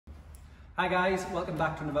Hi guys, welcome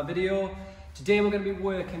back to another video. Today we're going to be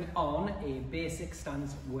working on a basic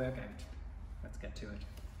stance workout. Let's get to it.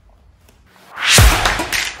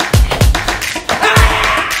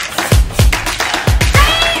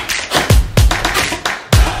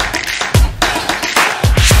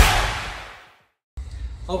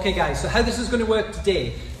 Okay guys, so how this is going to work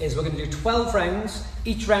today is we're going to do 12 rounds.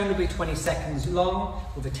 Each round will be 20 seconds long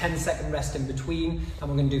with a 10-second rest in between, and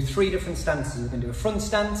we're going to do 3 different stances. We're going to do a front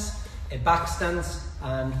stance, a back stance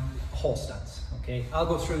and a horse stance. Okay, I'll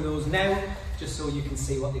go through those now just so you can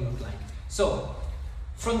see what they look like. So,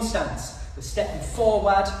 front stance, we're stepping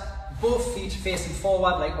forward, both feet facing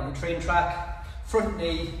forward like on a train track, front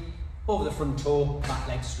knee over the front toe, back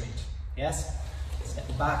leg straight. Yes?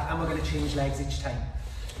 Stepping back, and we're going to change legs each time.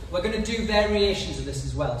 We're going to do variations of this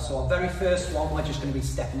as well. So our very first one, we're just going to be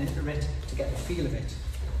stepping into it to get the feel of it.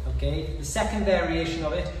 Okay, the second variation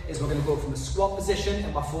of it is we're going to go from a squat position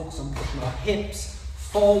and we're focused on pushing our hips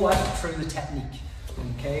forward through the technique.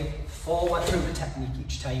 Okay, forward through the technique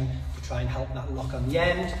each time to try and help that lock on the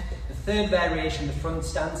end. The third variation, the front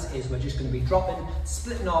stance, is we're just going to be dropping,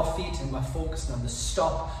 splitting our feet, and we're focusing on the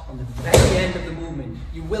stop on the very end of the movement.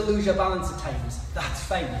 You will lose your balance at times, that's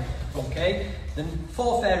fine. Okay, the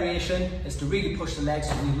fourth variation is to really push the legs.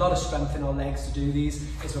 We need a lot of strength in our legs to do these.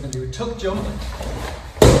 Is we're going to do a tuck jump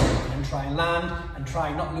and try and land and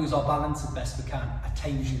try not lose our balance as best we can. At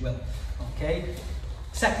times you will. Okay,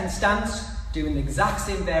 second stance, doing the exact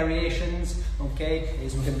same variations. Okay,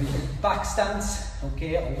 is we're going to be doing back stance.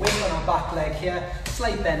 Okay, a weight on our back leg here,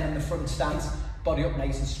 slight bend in the front stance, body up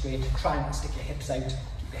nice and straight. Try not to stick your hips out,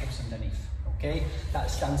 keep your hips underneath. Okay,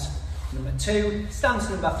 that's stance number 2. Stance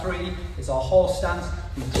number 3 is our horse stance.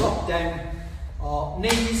 We drop down, our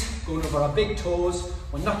knees going over our big toes.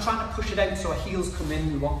 We're not trying to push it out so our heels come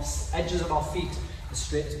in. We want the edges of our feet as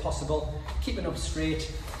straight as possible. Keeping up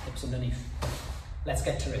straight, hips underneath. Let's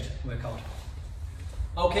get to it, work hard.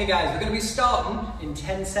 Okay guys, we're going to be starting in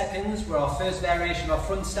 10 seconds with our first variation of our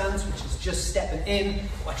front stance, which is just stepping in.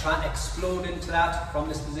 We're trying to explode into that from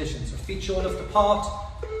this position. So feet shoulder width apart,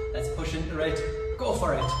 let's push into it, go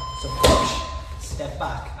for it. So push, step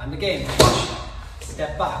back, and again, push,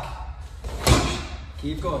 step back, push,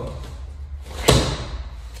 keep going.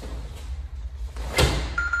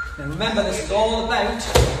 Now remember, this is all about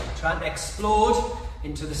trying to explode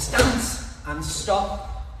into the stance and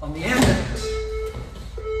stop on the end of it.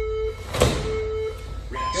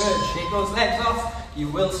 Good, shake those legs off, you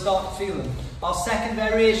will start to feel them. Our second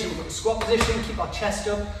variation, we've got the squat position, keep our chest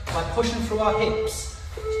up by pushing through our hips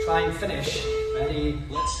to try and finish. Ready,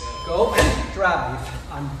 let's go, drive,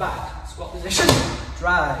 and back. Squat position,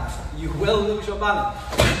 drive. You will lose your balance.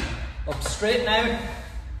 Up straight now.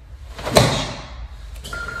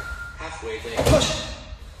 Halfway there. Push.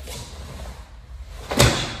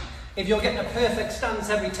 If you're getting a perfect stance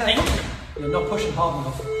every time, you're not pushing hard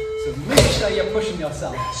enough. So make sure you're pushing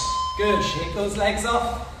yourself. Good, shake those legs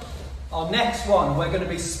off. Our next one, we're going to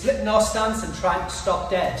be splitting our stance and trying to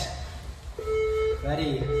stop dead.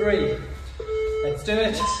 Ready, 3. Let's do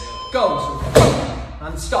it. Go.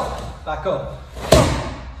 And stop. Back up.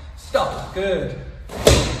 Stop. Good.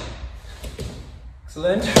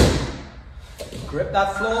 Excellent. Grip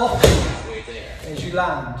that floor as you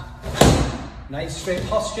land. Nice straight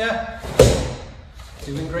posture.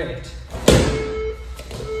 Doing great.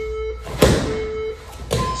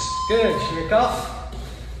 Good, shake off.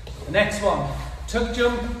 The next one, tuck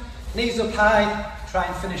jump, knees up high, try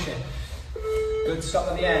and finish it. Good stop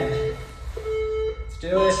at the end. Let's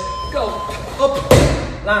do it. Go, up,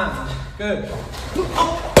 land, good.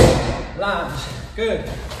 Up, land, good.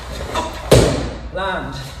 Up,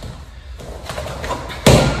 land.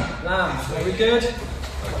 Up, land, very good.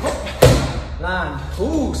 Up, land.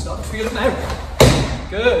 Ooh, start to feel it now.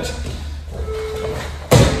 Good.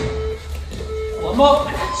 One more.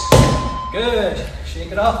 Good.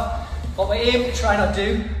 Shake it off. What we aim to try not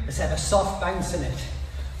do is have a soft bounce in it.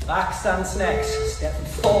 Back stance next. Stepping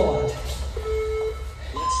forward.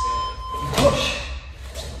 Push.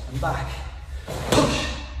 And back. Push.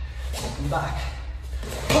 And back.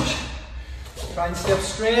 Push. Try and stay up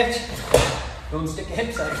straight. Don't stick your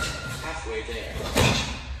hips out. Halfway there.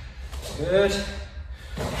 Good.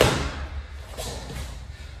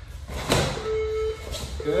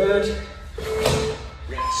 Good.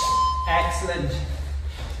 Excellent.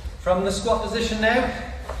 From the squat position now,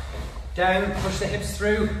 down, push the hips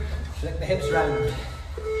through, flick the hips round.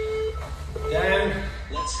 Down,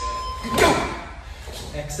 let's go.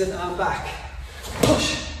 Excellent, arm back.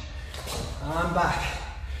 Push, arm back.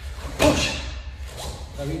 Push.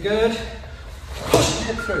 Very good. Push the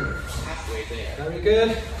hip through. Halfway there. Very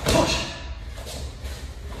good. Push.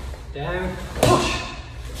 down, push,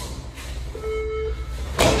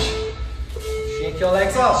 push. Shake your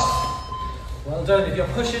legs off. Well done. If you're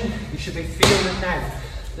pushing, you should be feeling it now.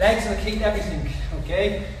 Legs are the key to everything,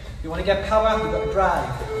 okay? You want to get power, you've got to drive.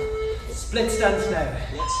 Split stance now.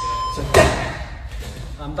 So down,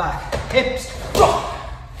 and back. Hips, drop,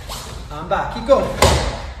 and back. Keep going.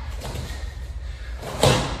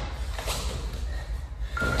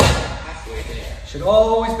 Should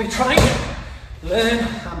always be trying to learn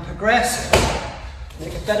and progress.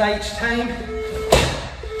 Make it better each time.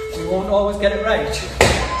 We won't always get it right.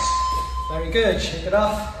 Very good. Shake it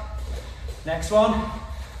off. Next one.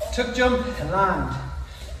 Tuck jump and land.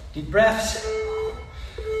 Deep breaths.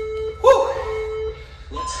 Woo!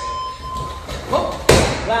 Up,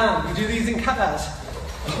 land. You do these in katas.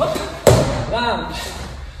 Up, land.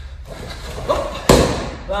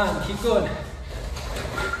 Up, land. Keep going.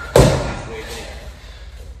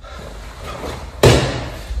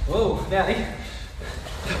 Whoa, nearly.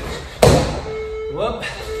 Whoop.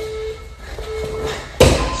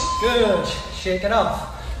 Good. Shake it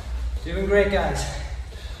off. Doing great, guys.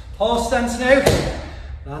 Horse stance now.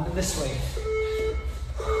 Landing this way.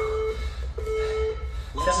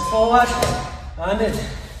 Stepping forward. Landing.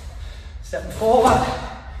 Stepping forward.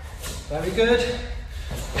 Very good.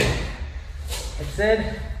 Hips in.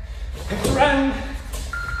 Hips around.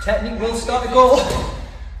 Technique will start to go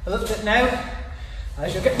a little bit now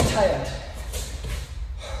as you're getting tired.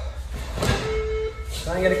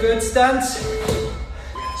 Try and get a good stance.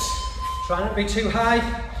 Try not to be too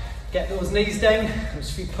high. Get those knees down,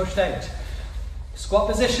 those feet pushed out. Squat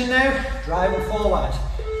position now, driving forward.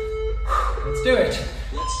 Let's do it.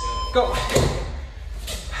 Go.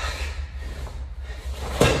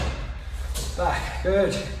 Back,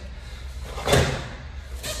 good.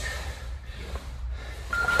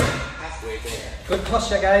 Good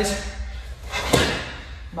posture, guys.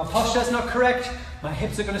 My posture's not correct, my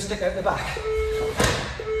hips are going to stick out the back.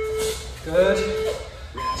 Good.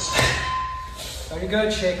 Very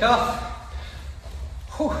good, shake off.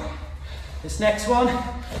 Whew. This next one,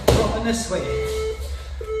 dropping this way.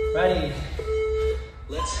 Ready.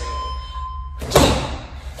 Let's go.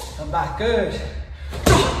 And back, good.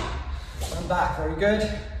 And back, very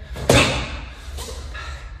good.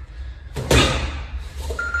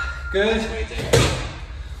 Good.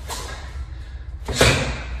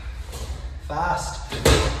 Fast.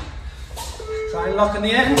 Try and lock in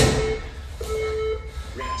the end.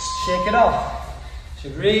 Shake it off.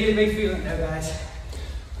 Should really be feeling it now, guys.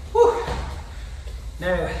 Whew.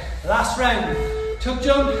 Now, last round. Tuck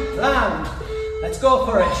jump, land. Let's go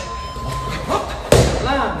for it. Up,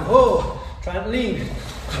 land. Oh, try and lean.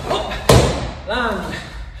 Up, land.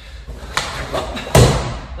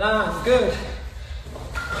 Up, land. Good.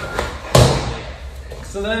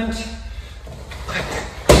 Excellent.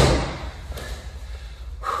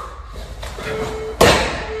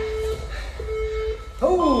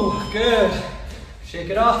 Oh, good. Shake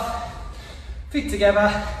it off. Feet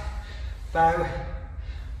together. Bow.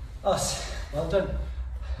 Us. Well done.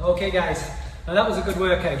 Okay, guys. Now that was a good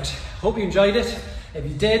workout. Hope you enjoyed it. If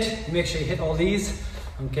you did, make sure you hit all these.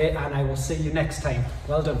 Okay, and I will see you next time.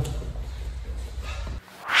 Well done.